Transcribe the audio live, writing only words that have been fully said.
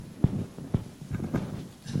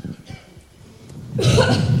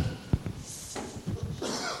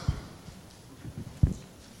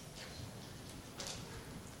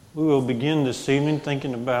We will begin this evening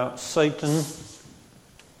thinking about Satan,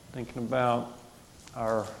 thinking about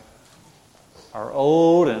our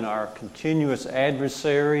old and our continuous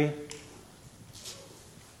adversary.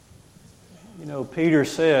 You know, Peter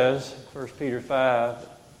says, 1 Peter 5,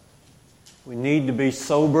 we need to be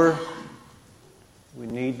sober, we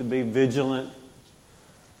need to be vigilant.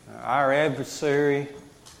 Our adversary,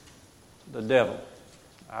 the devil,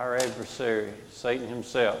 our adversary, Satan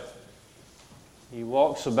himself, he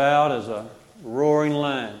walks about as a roaring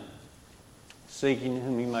lion, seeking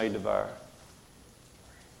whom he may devour.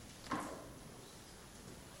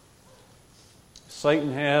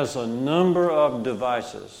 Satan has a number of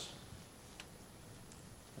devices.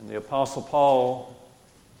 And the Apostle Paul,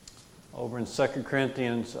 over in 2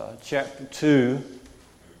 Corinthians chapter 2,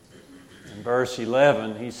 in verse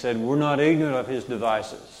 11, he said, we're not ignorant of his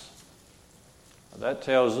devices. Now, that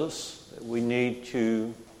tells us that we need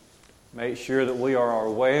to make sure that we are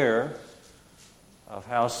aware of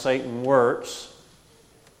how Satan works.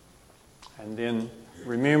 And then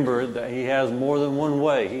remember that he has more than one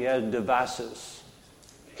way. He has devices.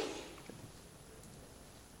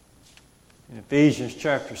 In Ephesians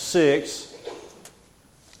chapter 6,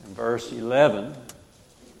 in verse 11,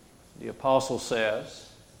 the apostle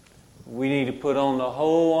says, we need to put on the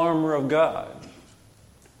whole armor of God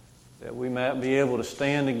that we might be able to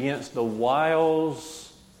stand against the wiles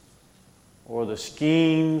or the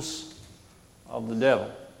schemes of the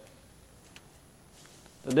devil.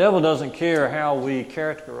 The devil doesn't care how we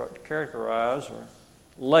characterize or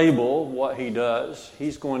label what he does.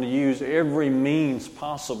 He's going to use every means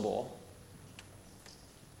possible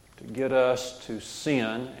to get us to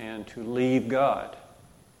sin and to leave God.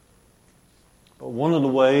 But one of the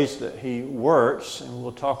ways that he works, and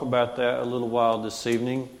we'll talk about that a little while this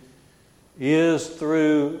evening, is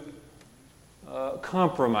through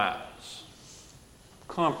compromise.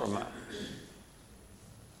 Compromise.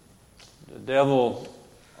 The devil,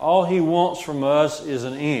 all he wants from us is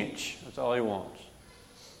an inch. That's all he wants.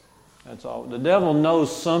 That's all. The devil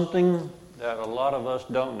knows something that a lot of us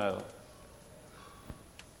don't know.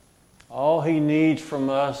 All he needs from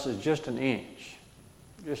us is just an inch.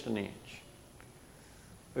 Just an inch.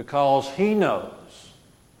 Because he knows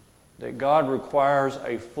that God requires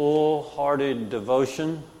a full-hearted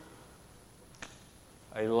devotion,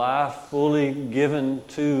 a life fully given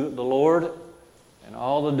to the Lord, and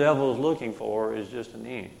all the devil is looking for is just an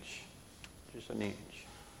inch. Just an inch.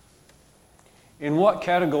 In what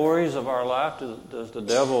categories of our life does the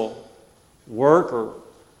devil work, or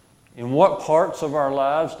in what parts of our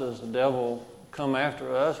lives does the devil come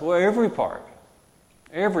after us? Well, every part.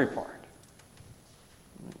 Every part.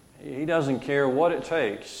 He doesn't care what it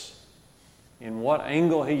takes, in what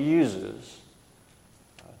angle he uses,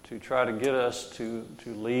 to try to get us to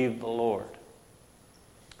leave the Lord.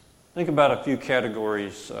 Think about a few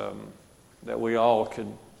categories that we all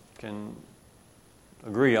can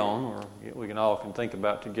agree on, or we can all think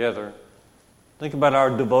about together. Think about our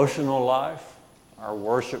devotional life, our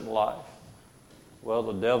worship life. Well,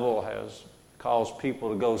 the devil has caused people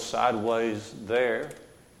to go sideways there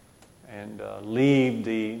and leave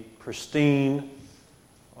the pristine,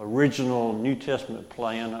 original New Testament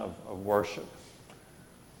plan of worship.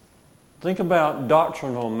 Think about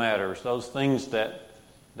doctrinal matters, those things that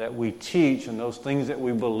we teach and those things that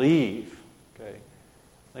we believe. Okay?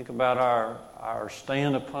 Think about our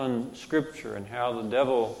stand upon Scripture and how the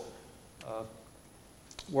devil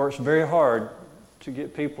works very hard to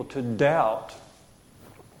get people to doubt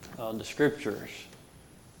the Scriptures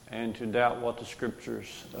and to doubt what the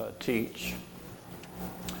Scriptures teach.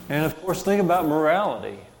 And of course, think about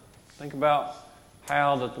morality. Think about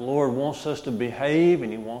how that the Lord wants us to behave,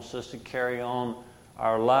 and He wants us to carry on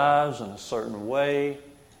our lives in a certain way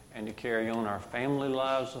and to carry on our family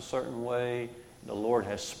lives a certain way. The Lord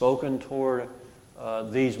has spoken toward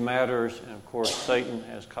these matters, and of course Satan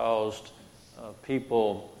has caused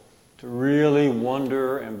people to really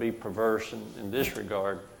wander and be perverse in this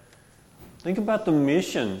regard. Think about the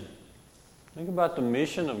mission. Think about the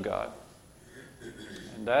mission of God.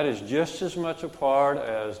 And that is just as much a part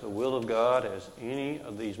as the will of God as any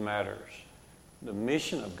of these matters. The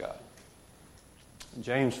mission of God.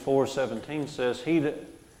 James 4:17 says, he that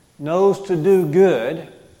knows to do good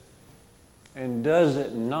and does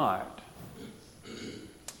it not,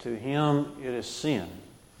 to him it is sin.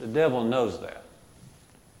 The devil knows that.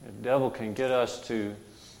 The devil can get us to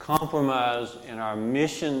compromise in our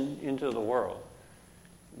mission into the world.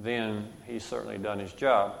 Then he's certainly done his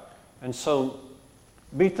job. And so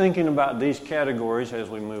be thinking about these categories as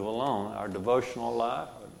we move along. Our devotional life,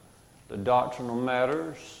 the doctrinal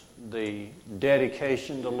matters, the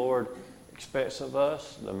dedication the Lord expects of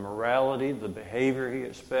us, the morality, the behavior He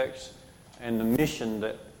expects, and the mission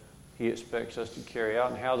that He expects us to carry out,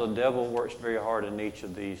 and how the devil works very hard in each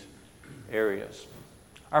of these areas.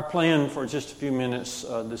 Our plan for just a few minutes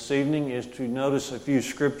this evening is to notice a few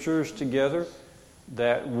scriptures together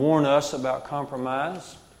that warn us about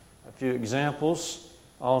compromise, a few examples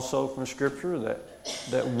also from Scripture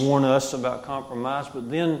that warn us about compromise, but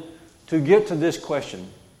then to get to this question,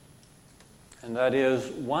 and that is,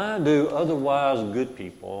 why do otherwise good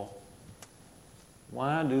people,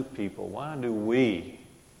 why do we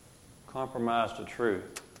compromise the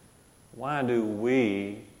truth? Why do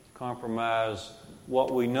we compromise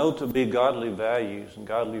what we know to be godly values and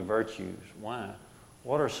godly virtues? Why?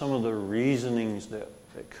 What are some of the reasonings that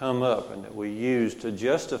come up and that we use to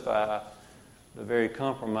justify the very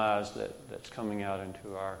compromise that's coming out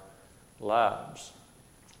into our lives?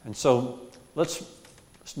 And so let's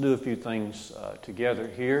do a few things together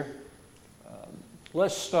here.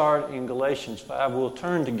 Let's start in Galatians 5. We'll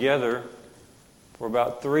turn together for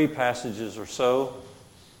about 3 passages or so,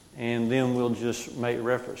 and then we'll just make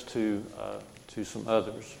reference to some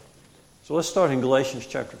others. So let's start in Galatians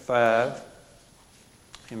chapter 5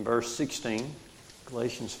 in verse 16.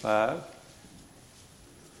 Galatians 5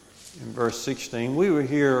 in verse 16. We were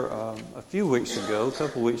here a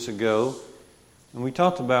couple weeks ago, and we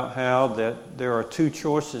talked about how that there are 2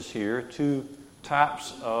 choices here, 2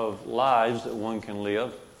 types of lives that one can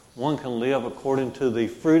live. One can live according to the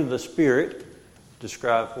fruit of the Spirit,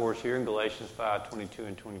 described for us here in Galatians 5:22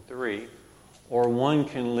 and 23, or one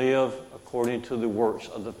can live according to the works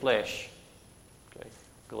of the flesh. Okay.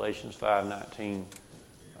 Galatians 5:19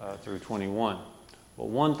 through 21. But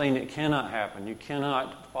one thing that cannot happen, you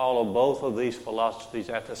cannot follow both of these philosophies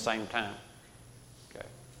at the same time. Okay.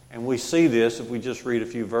 And we see this if we just read a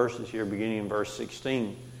few verses here, beginning in verse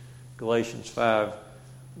 16. Galatians 5,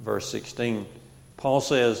 verse 16. Paul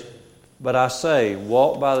says, "But I say,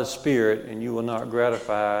 walk by the Spirit, and you will not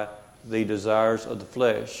gratify the desires of the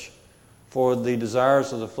flesh. For the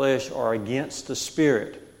desires of the flesh are against the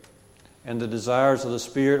Spirit, and the desires of the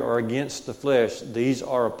Spirit are against the flesh. These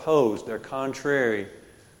are opposed, they're contrary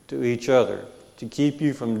to each other, to keep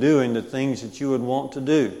you from doing the things that you would want to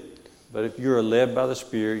do. But if you are led by the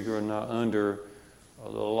Spirit, you are not under the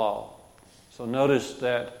law." So notice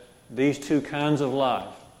that these 2 kinds of life,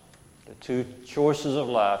 the 2 choices of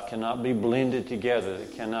life, cannot be blended together. They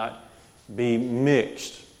cannot be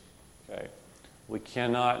mixed. Okay? We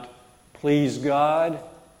cannot please God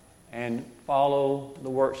and follow the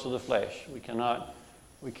works of the flesh. We cannot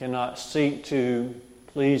seek to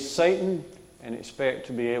please Satan and expect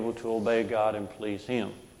to be able to obey God and please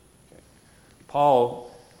Him. Okay. Paul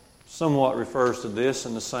somewhat refers to this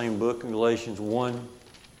in the same book in Galatians 1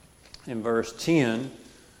 in verse 10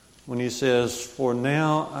 when he says, For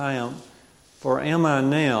am I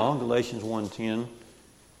now, Galatians 1:10,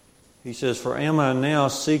 he says, "For am I now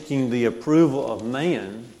seeking the approval of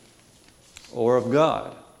man or of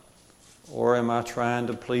God? Or am I trying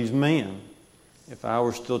to please man? If I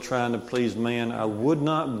were still trying to please man, I would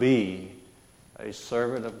not be a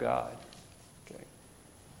servant of God." Okay.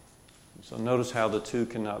 So notice how the 2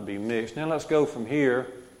 cannot be mixed. Now let's go from here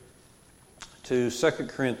to 2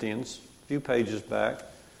 Corinthians, a few pages back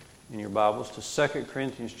in your Bibles, to 2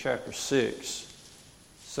 Corinthians chapter 6.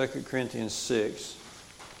 2 Corinthians 6.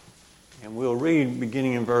 And we'll read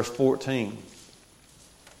beginning in verse 14.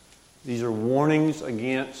 These are warnings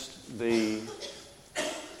against the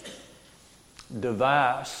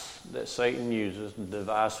device that Satan uses, the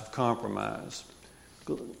device of compromise.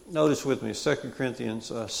 Notice with me 2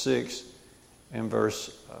 Corinthians 6 and verse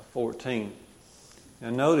 14.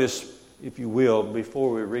 Now notice, if you will,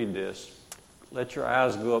 before we read this, let your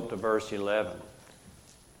eyes go up to verse 11.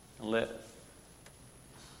 And let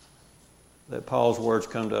Paul's words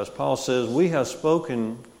come to us. Paul says, "We have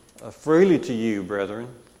spoken freely to you, brethren,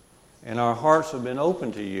 and our hearts have been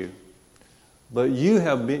open to you. But you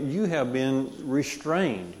have been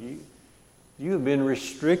restrained. You have been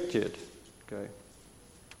restricted." Okay.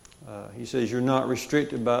 He says you're not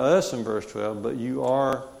restricted by us in verse 12, but you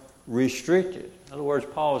are restricted. In other words,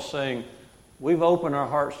 Paul is saying, we've opened our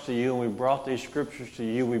hearts to you and we've brought these scriptures to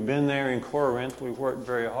you. We've been there in Corinth. We've worked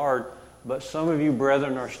very hard. But some of you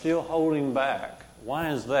brethren are still holding back.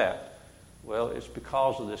 Why is that? Well, it's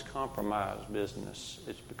because of this compromise business.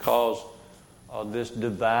 It's because of this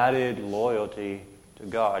divided loyalty to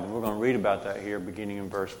God. And we're going to read about that here beginning in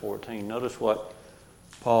verse 14. Notice what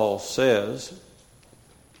Paul says.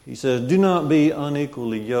 He says, "Do not be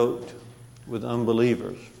unequally yoked with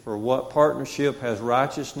unbelievers. For what partnership has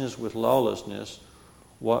righteousness with lawlessness?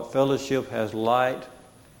 What fellowship has light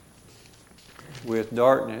with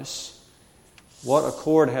darkness? What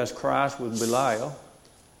accord has Christ with Belial?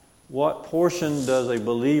 What portion does a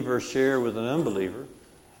believer share with an unbeliever?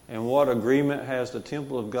 And what agreement has the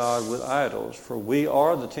temple of God with idols? For we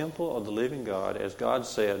are the temple of the living God, as God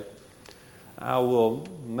said, I will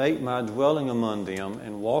make my dwelling among them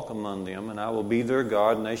and walk among them, and I will be their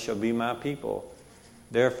God, and they shall be my people.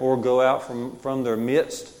 Therefore go out from their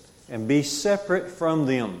midst and be separate from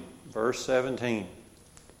them. Verse 17.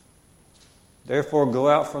 Therefore go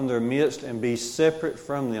out from their midst and be separate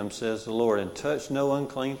from them, says the Lord, and touch no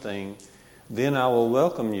unclean thing. Then I will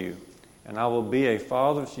welcome you, and I will be a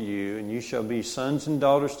father to you, and you shall be sons and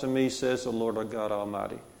daughters to me, says the Lord our God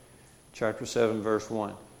Almighty. Chapter 7, verse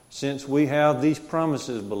 1. Since we have these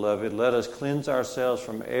promises, beloved, let us cleanse ourselves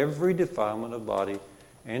from every defilement of body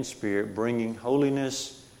and spirit, bringing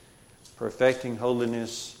holiness, perfecting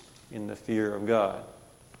holiness in the fear of God.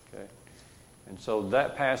 Okay? And so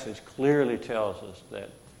that passage clearly tells us that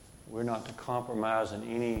we're not to compromise in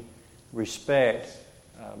any respect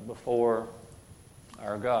before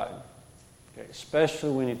our God. Okay?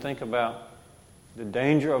 Especially when you think about the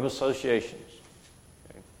danger of associations.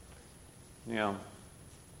 Okay? Now,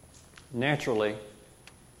 naturally,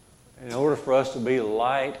 in order for us to be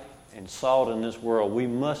light and salt in this world, we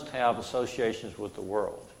must have associations with the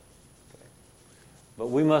world. Okay? But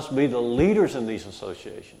we must be the leaders in these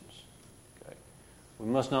associations. Okay? We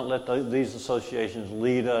must not let these associations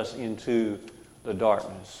lead us into the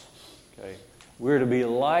darkness. Okay? We're to be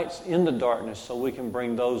lights in the darkness so we can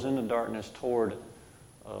bring those in the darkness toward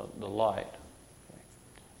the light. Okay?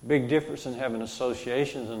 Big difference in having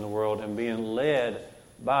associations in the world and being led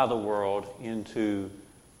by the world into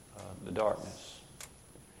the darkness.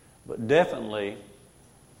 But definitely,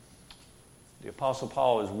 the Apostle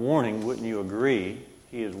Paul is warning, wouldn't you agree?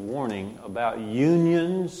 He is warning about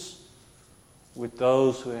unions with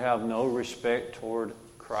those who have no respect toward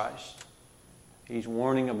Christ. He's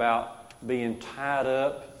warning about being tied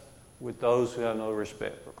up with those who have no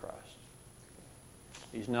respect for Christ.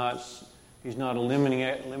 He's not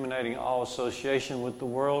eliminating all association with the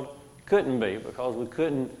world. Couldn't be, because we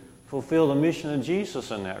couldn't fulfill the mission of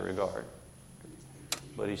Jesus in that regard.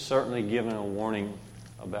 But he's certainly given a warning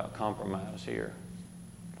about compromise here.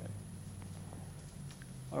 Okay.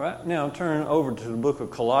 All right, now turn over to the book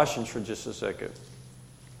of Colossians for just a second.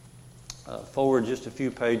 Forward just a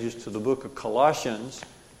few pages to the book of Colossians,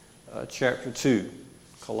 chapter 2.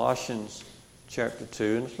 Colossians, chapter 2.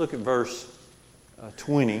 And let's look at verse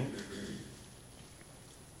 20.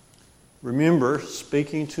 Remember,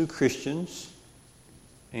 speaking to Christians,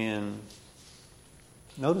 and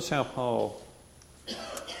notice how Paul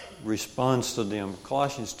responds to them.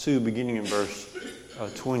 Colossians 2, beginning in verse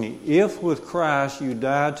 20. If with Christ you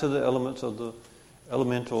died to the elements of the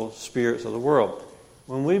elemental spirits of the world.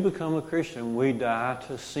 When we become a Christian, we die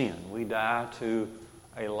to sin. We die to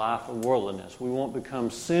a life of worldliness. We won't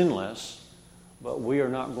become sinless, but we are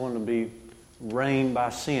not going to be reigned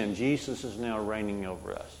by sin. Jesus is now reigning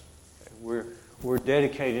over us. We're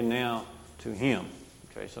dedicated now to Him.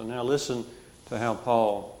 Okay, so now listen to how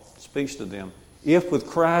Paul speaks to them. If with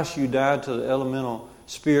Christ you died to the elemental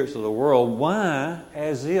spirits of the world, why,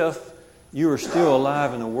 as if you are still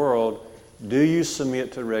alive in the world, do you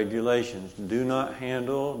submit to regulations? Do not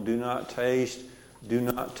handle, do not taste, do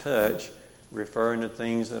not touch, referring to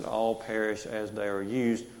things that all perish as they are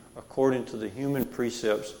used, according to the human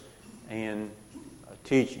precepts and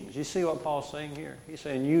teachings. You see what Paul's saying here? He's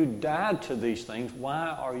saying you died to these things. Why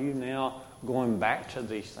are you now going back to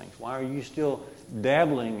these things? Why are you still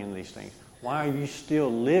dabbling in these things? Why are you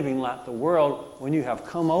still living like the world when you have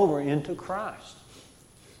come over into Christ?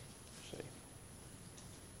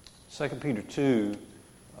 See, 2 Peter 2,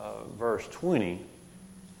 verse 20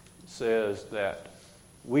 says that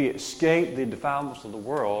we escape the defilements of the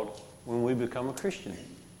world when we become a Christian.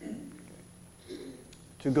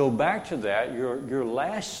 To go back to that, your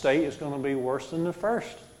last state is going to be worse than the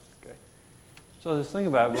first. Okay? So just think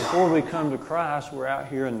about it. Before we come to Christ, we're out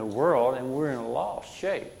here in the world and we're in a lost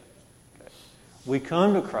shape. Okay? We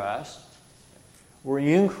come to Christ. We're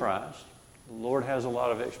in Christ. The Lord has a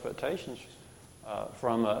lot of expectations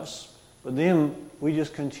from us. But then we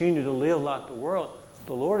just continue to live like the world.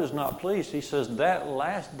 The Lord is not pleased. He says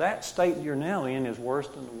that state you're now in is worse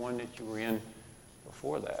than the one that you were in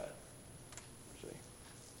before that.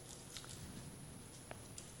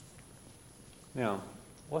 Now,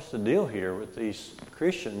 what's the deal here with these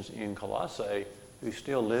Christians in Colossae who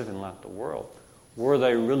still living like the world? Were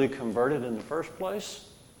they really converted in the first place?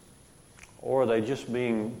 Or are they just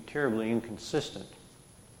being terribly inconsistent?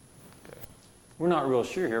 Okay. We're not real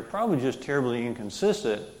sure here. Probably just terribly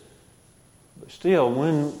inconsistent. But still,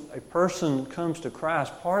 when a person comes to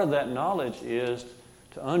Christ, part of that knowledge is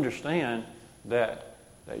to understand that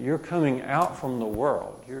you're coming out from the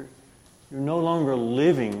world. You're no longer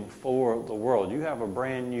living for the world. You have a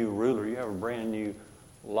brand new ruler. You have a brand new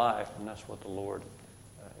life, and that's what the Lord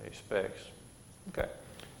expects. Okay.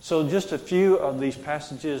 So just a few of these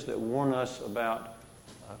passages that warn us about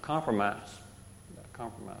compromise.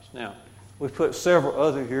 Now, we've put several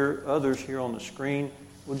others here on the screen.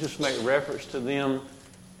 We'll just make reference to them,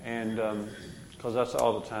 and because that's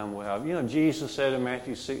all the time we'll have. You know, Jesus said in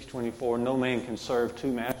Matthew 6:24, no man can serve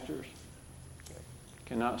two masters.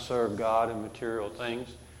 Cannot serve God and material things.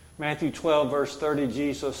 Matthew 12, verse 30,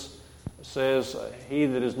 Jesus says, he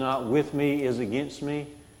that is not with me is against me.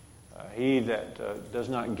 He that does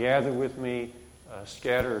not gather with me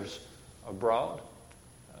scatters abroad.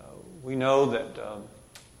 We know that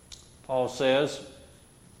Paul says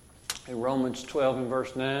in Romans 12 and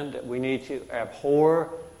verse 9 that we need to abhor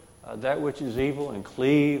that which is evil and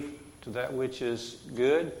cleave to that which is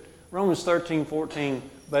good. Romans 13:14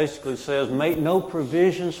 basically says, make no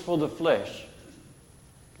provisions for the flesh.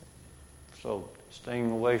 So staying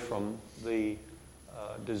away from the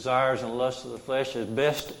desires and lusts of the flesh as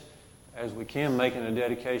best as we can, making a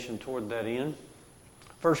dedication toward that end.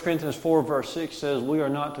 1 Corinthians 4 verse 6 says we are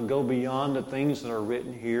not to go beyond the things that are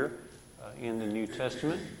written here in the New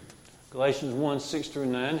Testament. Galatians 1, 6 through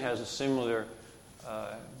 9 has a similar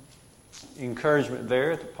encouragement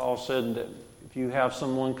there. Paul said that if you have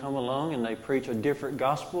someone come along and they preach a different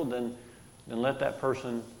gospel, then let that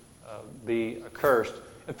person be accursed.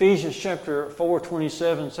 Ephesians chapter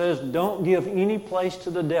 4:27 says, don't give any place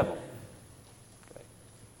to the devil. Okay.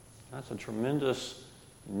 That's a tremendous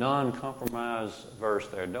non-compromise verse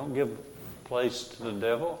there. Don't give place to the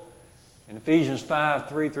devil. And Ephesians 5,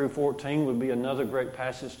 3 through 14 would be another great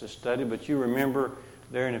passage to study, but you remember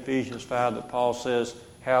there in Ephesians 5 that Paul says,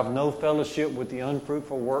 have no fellowship with the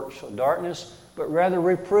unfruitful works of darkness, but rather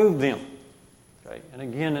reprove them. Okay. And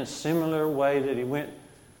again, in a similar way that he went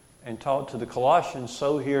and taught to the Colossians,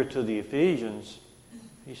 so here to the Ephesians.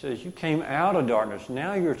 He says, you came out of darkness.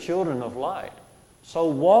 Now you're children of light. So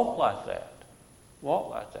walk like that.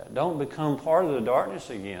 Walk like that. Don't become part of the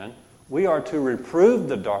darkness again. We are to reprove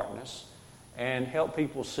the darkness and help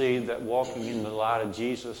people see that walking in the light of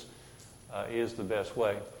Jesus is the best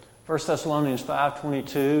way. 1 Thessalonians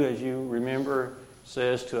 5:22, as you remember,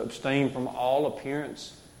 says to abstain from all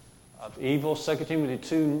appearance of evil. 2 Timothy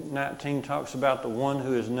 2:19 talks about the one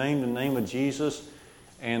who is named the name of Jesus,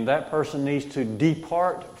 and that person needs to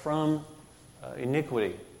depart from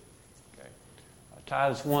iniquity. Okay.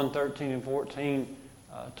 Titus 1:13 and 14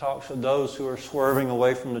 talks of those who are swerving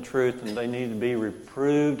away from the truth, and they need to be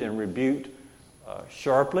reproved and rebuked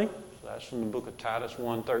sharply. So that's from the book of Titus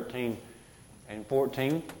 1:13 and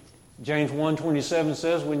 14. James 1:27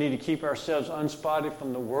 says we need to keep ourselves unspotted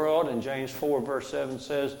from the world, and James 4 verse 7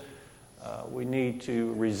 says we need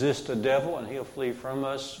to resist the devil and he'll flee from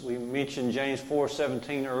us. We mentioned James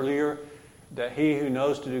 4:17 earlier, that he who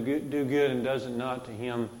knows to do good and does it not, to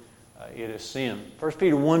him it is sin. 1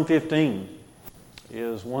 Peter 1:15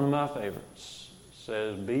 is one of my favorites. It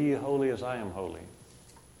says, be ye holy as I am holy.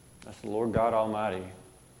 That's the Lord God Almighty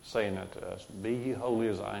saying that to us. Be ye holy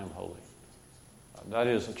as I am holy. That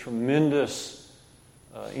is a tremendous,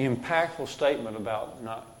 impactful statement about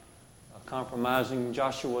not compromising.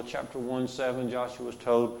 Joshua chapter 1:7, Joshua was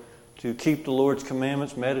told to keep the Lord's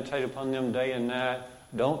commandments, meditate upon them day and night.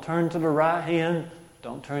 Don't turn to the right hand.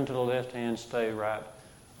 Don't turn to the left hand. Stay right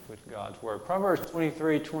with God's Word. Proverbs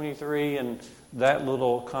 23:23, and that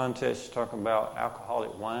little context is talking about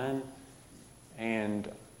alcoholic wine. And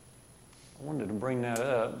I wanted to bring that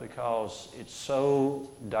up because it's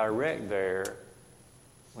so direct there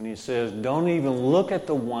when he says, don't even look at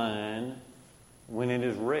the wine when it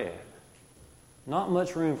is red. Not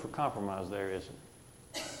much room for compromise there, is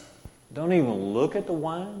it? Don't even look at the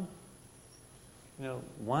wine. You know,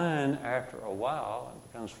 wine, after a while,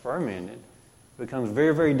 it becomes fermented, becomes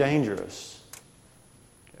very, very dangerous.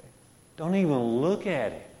 Okay. Don't even look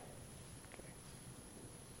at it. Okay.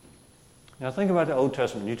 Now think about the Old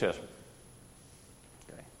Testament, New Testament.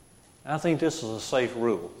 Okay. I think this is a safe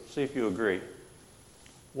rule. See if you agree.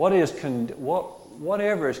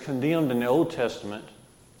 Whatever is condemned in the Old Testament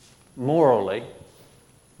morally,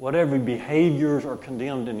 whatever behaviors are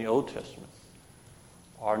condemned in the Old Testament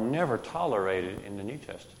are never tolerated in the New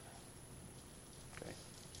Testament. Okay.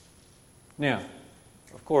 Now,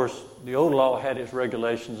 of course, the old law had its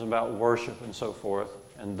regulations about worship and so forth,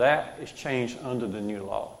 and that is changed under the new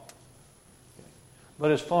law. Okay.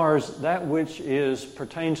 But as far as that which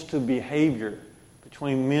pertains to behavior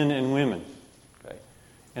between men and women, okay,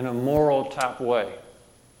 in a moral type way.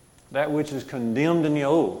 That which is condemned in the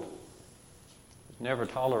old is never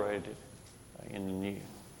tolerated in the new.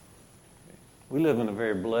 We live in a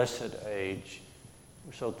very blessed age.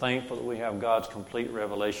 We're so thankful that we have God's complete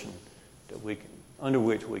revelation under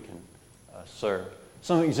which we can serve.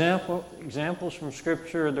 Some examples from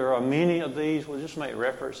Scripture. There are many of these. We'll just make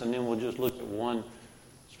reference, and then we'll just look at one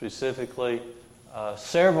specifically.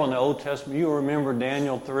 Several in the Old Testament. You'll remember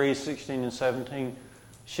Daniel 3, 16 and 17.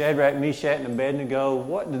 Shadrach, Meshach, and Abednego.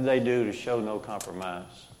 What did they do to show no compromise?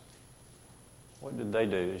 What did they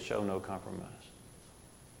do to show no compromise?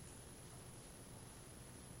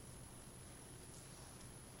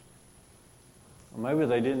 Or maybe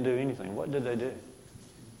they didn't do anything. What did they do?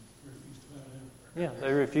 Yeah,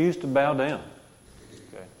 they refused to bow down.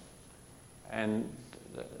 Okay, and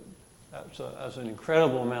that's an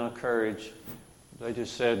incredible amount of courage. They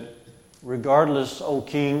just said, regardless, O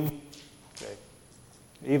King, okay,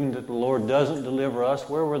 even if the Lord doesn't deliver us,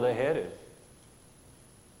 where were they headed?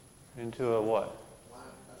 Into a what?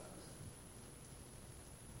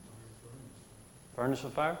 Furnace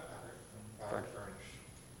of fire? Furnace.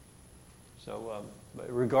 So,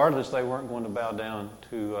 but regardless, they weren't going to bow down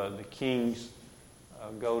to the king's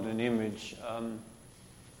golden image.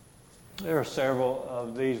 There are several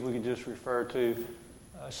of these we could just refer to.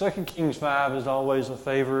 2 Kings 5 is always a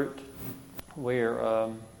favorite, where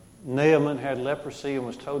Naaman had leprosy and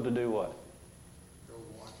was told to do what? Go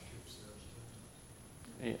wash yourself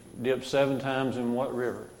 7 times. Dip 7 times in what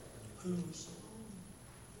river?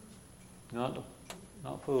 Not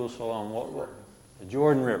Pool of Siloam. What? The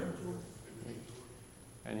Jordan River.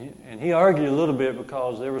 And he argued a little bit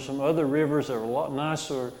because there were some other rivers that were a lot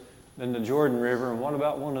nicer than the Jordan River. And what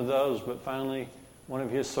about one of those? But finally, one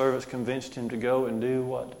of his servants convinced him to go and do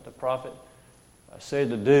what the prophet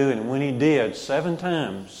said to do. And when he did, 7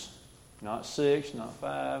 times, not 6, not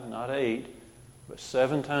 5, not 8, but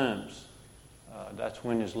 7 times, that's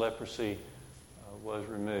when his leprosy was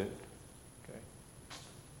removed. Okay,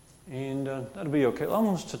 and that'll be okay. I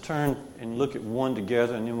want us to turn and look at one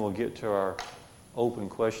together, and then we'll get to our open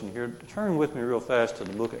question here. Turn with me real fast to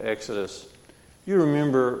the book of Exodus. You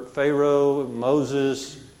remember Pharaoh,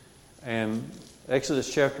 Moses, and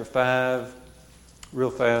Exodus chapter 5,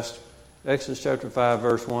 real fast. Exodus chapter 5,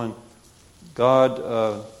 verse 1.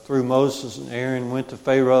 God, through Moses and Aaron, went to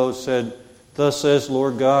Pharaoh and said, "Thus says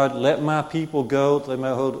Lord God, let my people go, that they may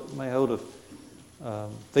hold a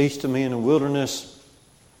feast to me in the wilderness."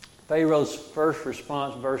 Pharaoh's first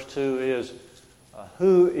response, verse 2, is,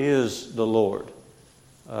 "Who is the Lord,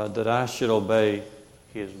 that I should obey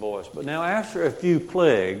his voice?" But now after a few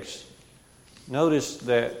plagues, notice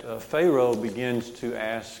that Pharaoh begins to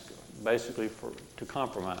ask basically to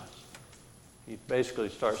compromise. He basically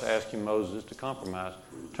starts asking Moses to compromise.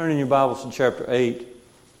 Turn in your Bibles to chapter 8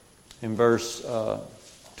 in verse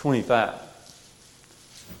 25.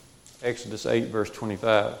 Exodus 8, verse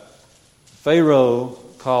 25. Pharaoh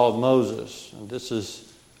called Moses, and this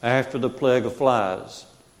is after the plague of flies.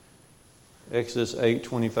 Exodus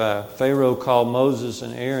 8:25. Pharaoh called Moses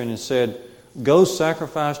and Aaron and said, "Go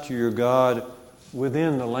sacrifice to your God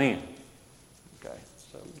within the land." Okay,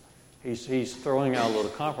 so he's throwing out a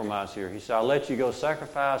little compromise here. He said, "I'll let you go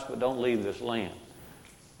sacrifice, but don't leave this land.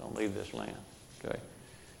 Don't leave this land." Okay,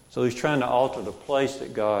 so he's trying to alter the place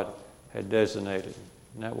that God had designated,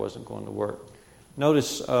 and that wasn't going to work.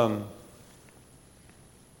 Notice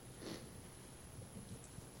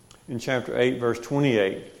in chapter 8, verse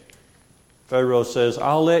 28. Pharaoh says,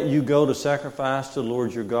 "I'll let you go to sacrifice to the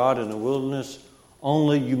Lord your God in the wilderness,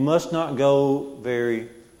 only you must not go very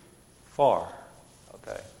far."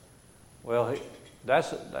 Okay. Well,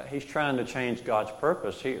 he's trying to change God's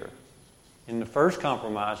purpose here. In the first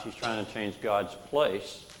compromise, he's trying to change God's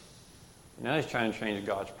place. Now he's trying to change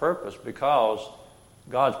God's purpose, because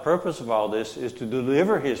God's purpose of all this is to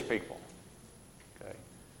deliver his people. Okay.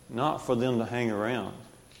 Not for them to hang around.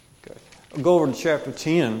 Okay. I'll go over to chapter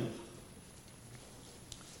 10.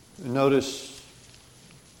 Notice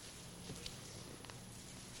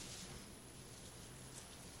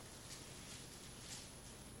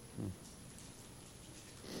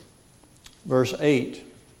verse 8.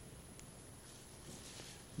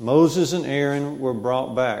 Moses and Aaron were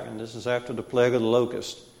brought back, and this is after the plague of the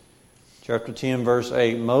locust. Chapter 10, verse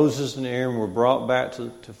 8. Moses and Aaron were brought back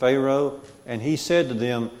to Pharaoh, and he said to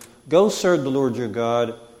them, "Go serve the Lord your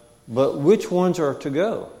God, but which ones are to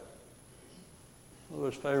go?" What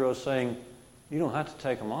was Pharaoh saying? You don't have to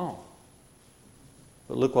take them all.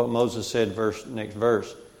 But look what Moses said, next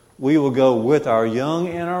verse. "We will go with our young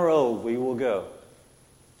and our old, we will go."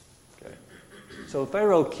 Okay. So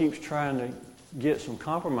Pharaoh keeps trying to get some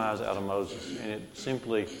compromise out of Moses, and it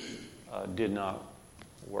simply did not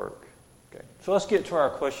work. Okay. So let's get to our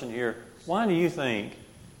question here. Why do you think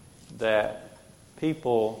that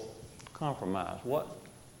people compromise?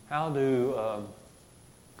 How do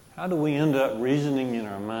we end up reasoning in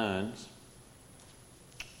our minds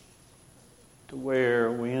to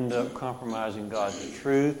where we end up compromising God's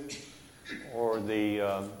truth or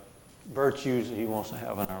the virtues that He wants to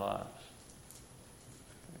have in our lives?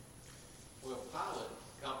 Well, Pilate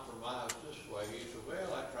compromised this way. He said,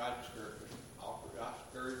 well, I tried to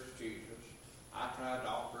scourge Jesus. I tried to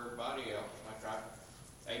offer everybody else.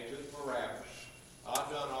 They took Barabbas. I've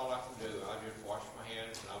done all I can do. I just wash my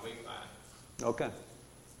hands and I'll be fine. Okay.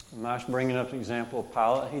 Nice bringing up the example of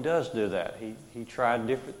Pilate. He does do that. He tried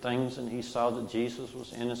different things and he saw that Jesus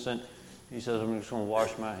was innocent. He says, I'm just going to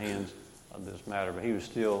wash my hands of this matter. But he was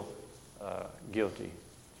still guilty.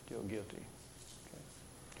 Still guilty. Okay.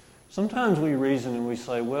 Sometimes we reason and we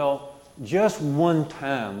say, well, just one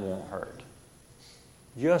time won't hurt.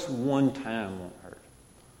 Just one time won't hurt.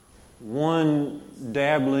 One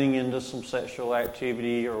dabbling into some sexual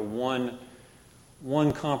activity or one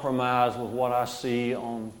compromise with what I see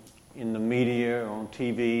in the media or on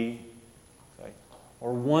TV, okay?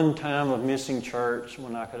 Or one time of missing church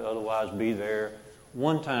when I could otherwise be there.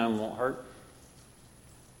 One time won't hurt.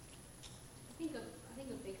 I think a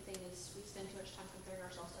big thing is we spend too much time comparing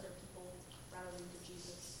ourselves to other people rather than to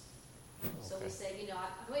Jesus. So we say, maybe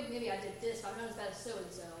I did this, but I'm not as bad as so and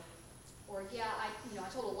so. Or I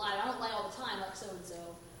told a lie. I don't lie all the time like so and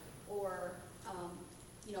so. Or I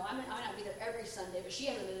might not be there every Sunday, but she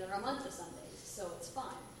hasn't been there a month of Sundays, so it's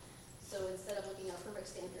fine. So instead of looking at a perfect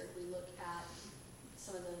standard, we look at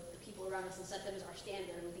some of the people around us and set them as our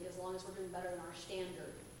standard, and we think as long as we're doing better than our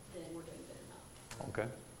standard, then we're doing good enough. Okay.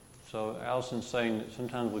 So Allison's saying that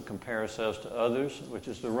sometimes we compare ourselves to others, which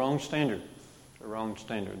is the wrong standard. The wrong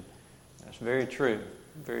standard. That's very true.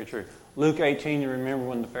 Very true. Luke 18, you remember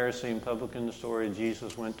when the Pharisee and publican, the story of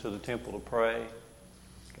Jesus went to the temple to pray?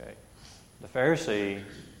 Okay. The Pharisee,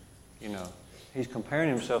 he's comparing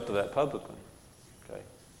himself to that publican. Okay.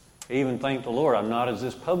 He even thanked the Lord, I'm not as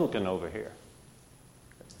this publican over here.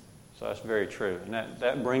 Okay. So that's very true. And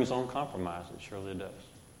that brings on compromise. It surely does.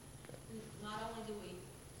 Okay. Not only do we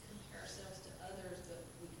compare ourselves to others, but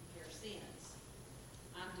we compare sins.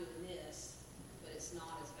 I'm doing this, but it's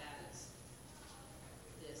not as bad as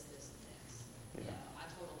this, and this. Yeah. I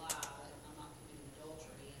told a lie, but I'm not committing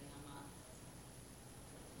adultery, and I'm not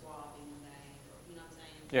robbing a bank, or you know what I'm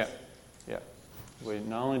saying? Yeah.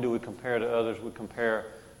 Not only do we compare to others, we compare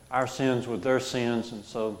our sins with their sins, and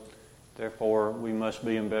so therefore we must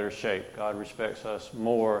be in better shape. God respects us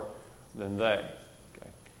more than they. Okay.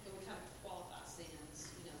 So we kind of qualify sins,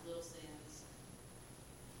 little sins,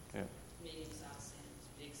 Yeah. medium-sized sins,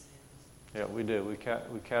 big sins. Yeah, we do. We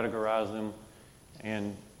categorize them,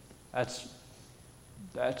 and that's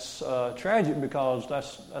tragic because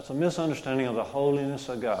that's a misunderstanding of the holiness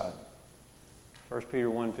of God. 1 Peter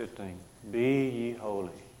 1:15. Be ye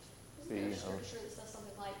holy. Isn't there a scripture that says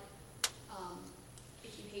something like,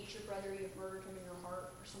 if you hate your brother, you have murdered him in your heart,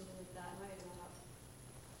 or something like that? Am I making that up?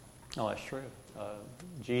 Oh, that's true.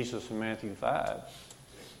 Jesus in Matthew 5,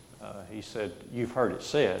 he said, you've heard it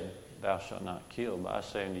said, thou shalt not kill. But I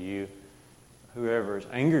say unto you, whoever is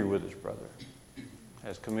angry with his brother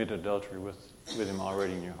has committed adultery with him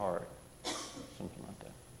already in your heart. Something like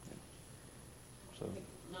that. Yeah. So,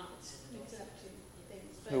 Not Mix up two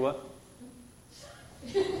things. But who what?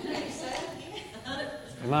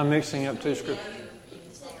 Am I mixing up two scriptures?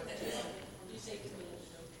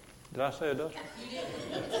 Did I say adultery? you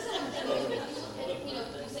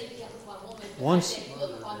say you can't look upon a woman. Once- If you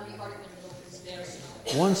look upon her, you've already been adulterous.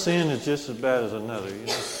 One sin is just as bad as another. Yeah,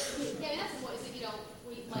 that's the point. Is that,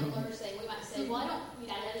 like Leonard's saying, we might say, well, I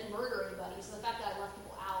didn't murder anybody, so the fact that I left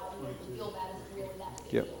people out and made them feel bad isn't really that big a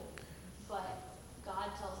Yep. deal. But God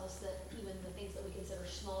tells us that even the things that we consider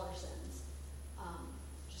smaller sins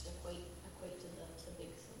just equate to the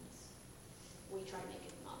big sins. We try to make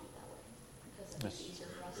it not be that way because it makes it easier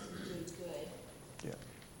for us to do good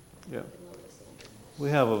Yeah. and lower the standard. We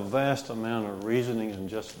have a vast amount of reasonings and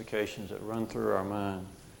justifications that run through our mind.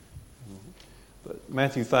 But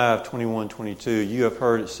Matthew 5, 21, 22, you have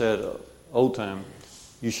heard it said old time,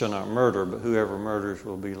 you shall not murder, but whoever murders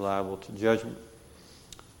will be liable to judgment.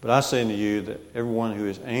 But I say unto you that everyone who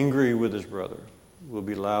is angry with his brother will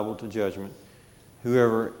be liable to judgment.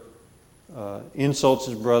 Whoever insults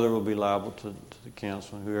his brother will be liable to the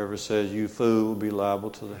council. And whoever says, you fool, will be liable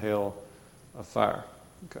to the hell of fire.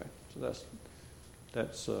 Okay,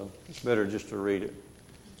 so it's better just to read it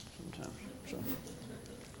sometimes. So,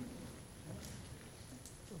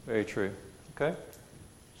 very true. Okay?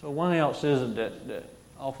 So why else is it that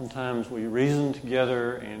oftentimes we reason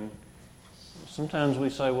together and sometimes we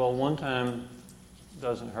say, well, one time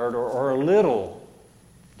doesn't hurt or a little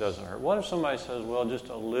doesn't hurt? What if somebody says, well, just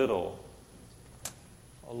a little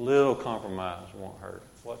compromise won't hurt?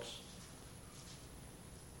 What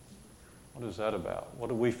is that about? What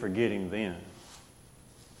are we forgetting then?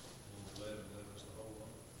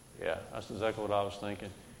 Yeah, that's exactly what I was thinking.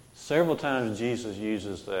 Several times Jesus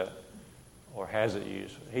uses that, or has it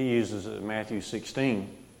used. He uses it in Matthew 16,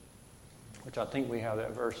 which I think we have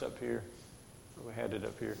that verse up here. We had it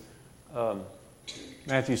up here.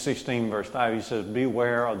 Matthew 16, verse 5, he says,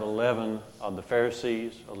 beware of the leaven of the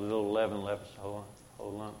Pharisees, a little leaven left us whole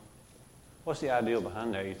lump. What's the idea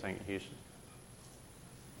behind that, you think, Houston?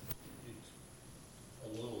 A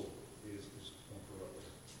little is going to corrupt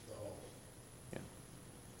the whole. Yeah.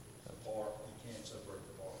 The part, you can't separate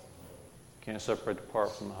the part from the whole. Can't separate the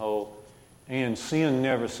part from the whole. And sin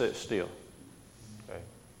never sits still. Okay,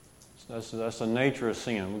 so that's the nature of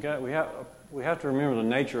sin. We have to remember the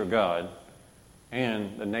nature of God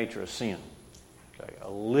and the nature of sin. Okay, a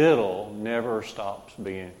little never stops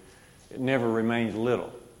being. It never remains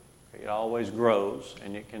little. Okay, it always grows,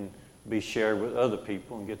 and it can be shared with other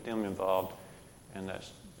people and get them involved. And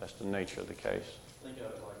that's the nature of the case. Think of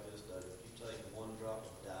it like this, Dave. If you take one drop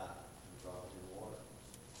of dye and drop it in water,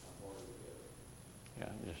 how far does it go?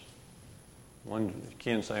 Yeah, just one.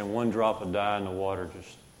 Ken saying one drop of dye in the water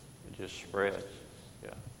just spreads. Yeah,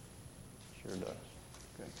 sure does.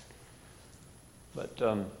 Okay.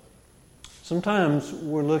 But sometimes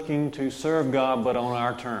we're looking to serve God, but on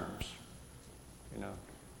our terms. You know,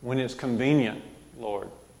 when it's convenient, Lord,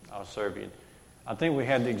 I'll serve you. I think we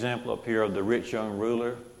had the example up here of the rich young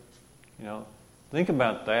ruler. You know, think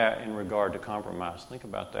about that in regard to compromise. Think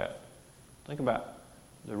about that. Think about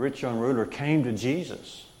the rich young ruler came to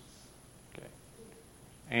Jesus. Okay.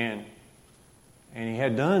 And he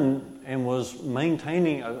had done and was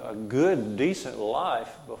maintaining a good, decent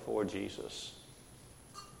life before Jesus.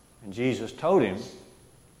 And Jesus told him,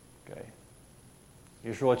 okay,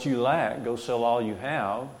 here's what you lack. Go sell all you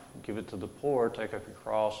have, give it to the poor, take up your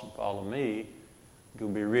cross and follow me. You'll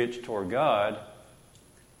be rich toward God.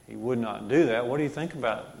 He would not do that. What do you think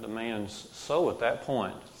about the man's soul at that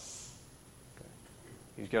point? Okay.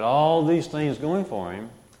 He's got all these things going for him,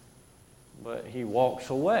 but he walks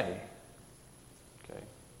away. Okay.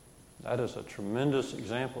 That is a tremendous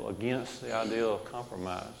example against the idea of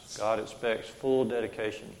compromise. God expects full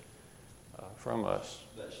dedication from us.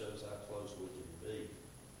 That shows how close we can be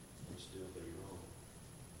and still be wrong.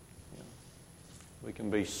 Yeah. We can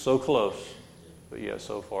be so close, but yet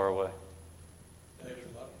so far away. David,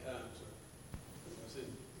 a lot of times, as in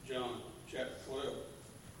John chapter 12,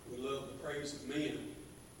 we love the praise of men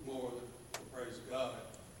more than the praise of God.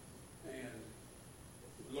 And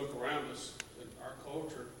we look around us in our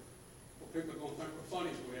culture, well, people are going to think we're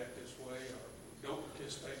funny if we act this way, or we don't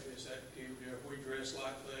participate in this activity, or if we dress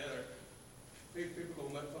like that, or people are going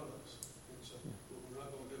to make fun of us. And so we're not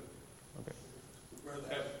going to do it. Okay. We'd rather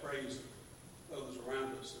have the praise of others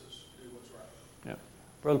around us as do what's right. Yeah.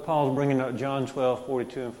 Brother Paul's bringing up John 12,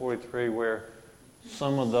 42 and 43, where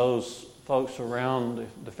some of those folks around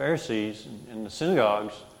the Pharisees in the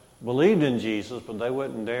synagogues believed in Jesus, but they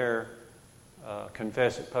wouldn't dare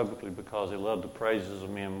confess it publicly because they loved the praises of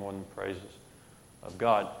men more than the praises of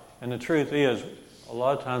God. And the truth is, a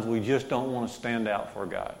lot of times we just don't want to stand out for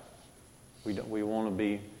God. We want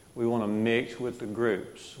to mix with the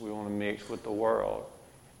groups. We want to mix with the world.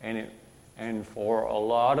 And for a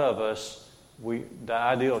lot of us, the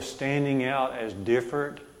idea of standing out as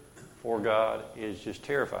different for God is just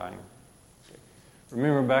terrifying.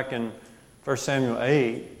 Remember back in 1 Samuel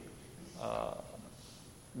 8,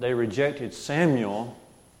 they rejected Samuel.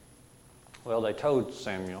 Well, they told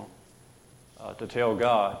Samuel to tell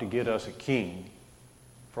God to get us a king.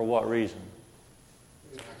 For what reason?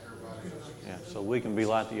 Yeah, so we can be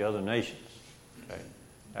like the other nations. Okay,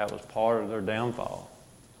 that was part of their downfall.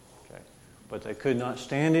 Okay, but they could not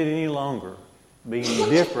stand it any longer, being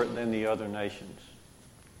different than the other nations.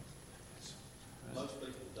 Most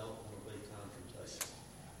people don't want to be confrontational.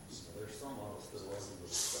 There's some of us that argue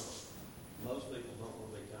with some. Most people don't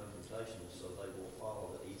want to be confrontational, so they will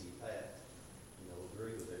follow the easy path.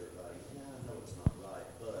 Agree with everybody. Yeah, I know it's not right,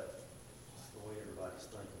 but it's the way everybody's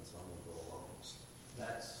thinking, so I'm going to go along.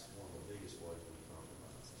 That's one of the biggest ways we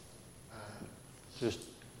compromise. Just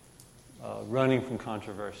running from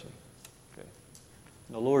controversy. Okay.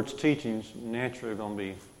 The Lord's teachings naturally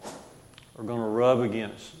are going to rub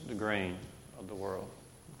against the grain of the world.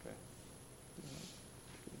 Okay.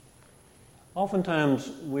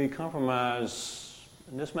 Oftentimes we compromise,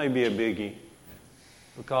 and this may be a biggie,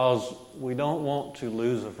 because we don't want to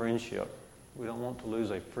lose a friendship. We don't want to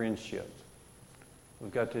lose a friendship.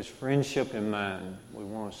 We've got this friendship in mind. We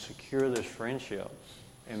want to secure this friendship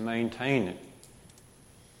and maintain it.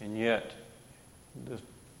 And yet, the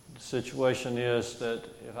situation is that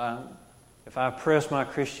if I press my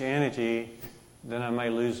Christianity, then I may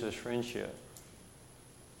lose this friendship.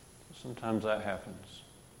 Sometimes that happens.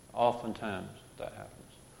 Oftentimes that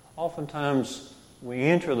happens. Oftentimes we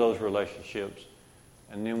enter those relationships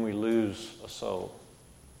and then we lose a soul.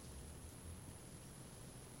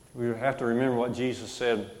 We have to remember what Jesus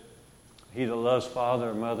said, he that loves father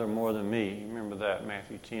or mother more than me. Remember that,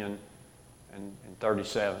 Matthew 10 and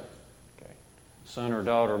 37. Okay. Son or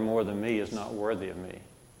daughter more than me is not worthy of me.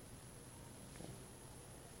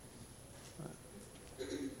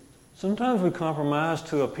 Okay. Sometimes we compromise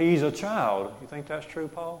to appease a child. You think that's true,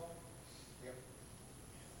 Paul? Yep.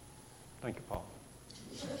 Thank you, Paul.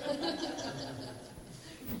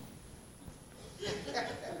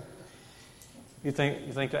 You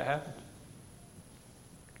think that happens?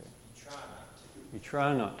 Okay. You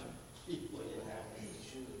try not to.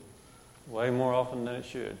 Way more often than it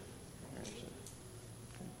should.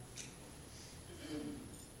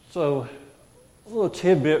 So, a little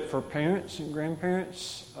tidbit for parents and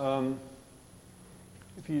grandparents.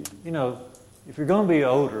 If you're going to be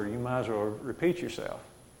older, you might as well repeat yourself,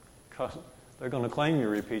 because they're going to claim you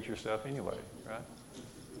repeat yourself anyway, right?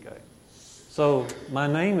 Okay. So, my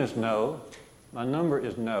name is No. My number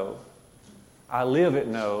is no. I live at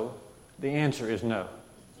no. The answer is no.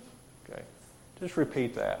 Okay. Just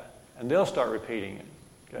repeat that. And they'll start repeating it.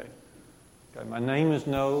 Okay. Okay. My name is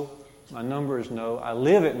no. My number is no. I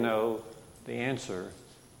live at no. The answer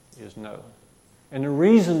is no. And the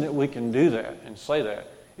reason that we can do that and say that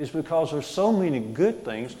is because there's so many good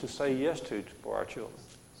things to say yes to for our children.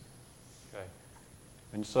 Okay.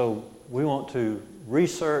 And so we want to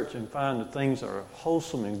research and find the things that are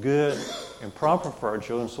wholesome and good and proper for our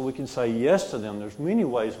children so we can say yes to them. There's many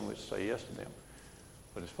ways in which to say yes to them.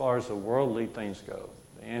 But as far as the worldly things go,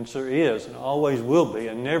 the answer is, and always will be,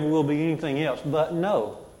 and never will be anything else but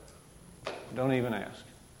no. Don't even ask.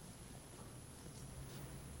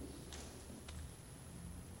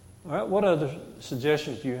 All right, what other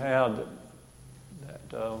suggestions do you have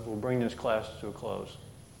that will bring this class to a close?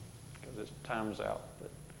 Because time's out.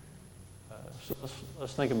 So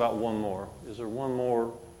let's think about one more. Is there one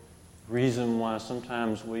more reason why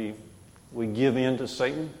sometimes we give in to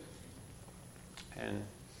Satan and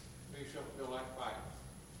We just don't feel like fighting.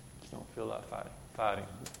 don't feel like fighting?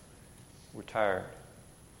 We're tired.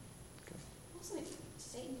 Okay. I also think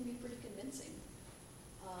Satan can be pretty convincing.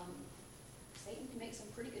 Satan can make some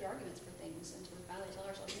pretty good arguments for things until we finally tell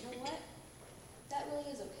ourselves, you know what? That really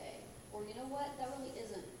is okay. Or you know what? That really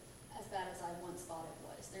isn't as bad as I once thought it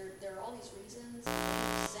was. There are all these reasons, they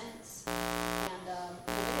make sense, and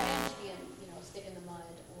maybe I am just being, stick in the mud,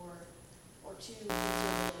 or too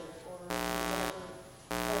conservative, or whatever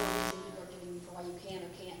reason you are giving me for why you can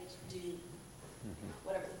or can't do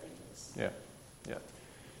whatever the thing is. Yeah.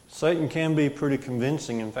 Satan can be pretty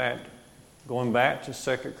convincing. In fact, going back to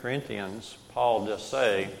 2 Corinthians, Paul does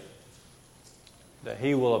say that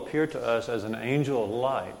he will appear to us as an angel of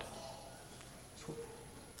light.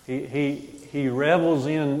 He revels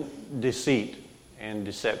in deceit and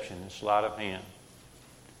deception and sleight of hand.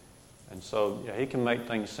 And so he can make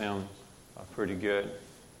things sound pretty good.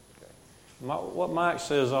 Okay. What Mike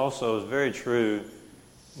says also is very true.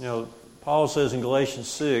 Paul says in Galatians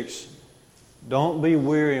 6, don't be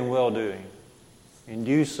weary in well-doing. In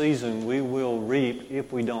due season we will reap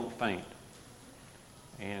if we don't faint.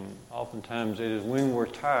 And oftentimes it is when we're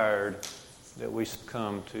tired that we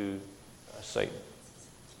succumb to Satan.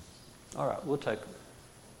 All right, we'll take a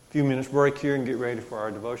few minutes break here and get ready for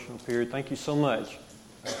our devotional period. Thank you so much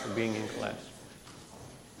for being in class.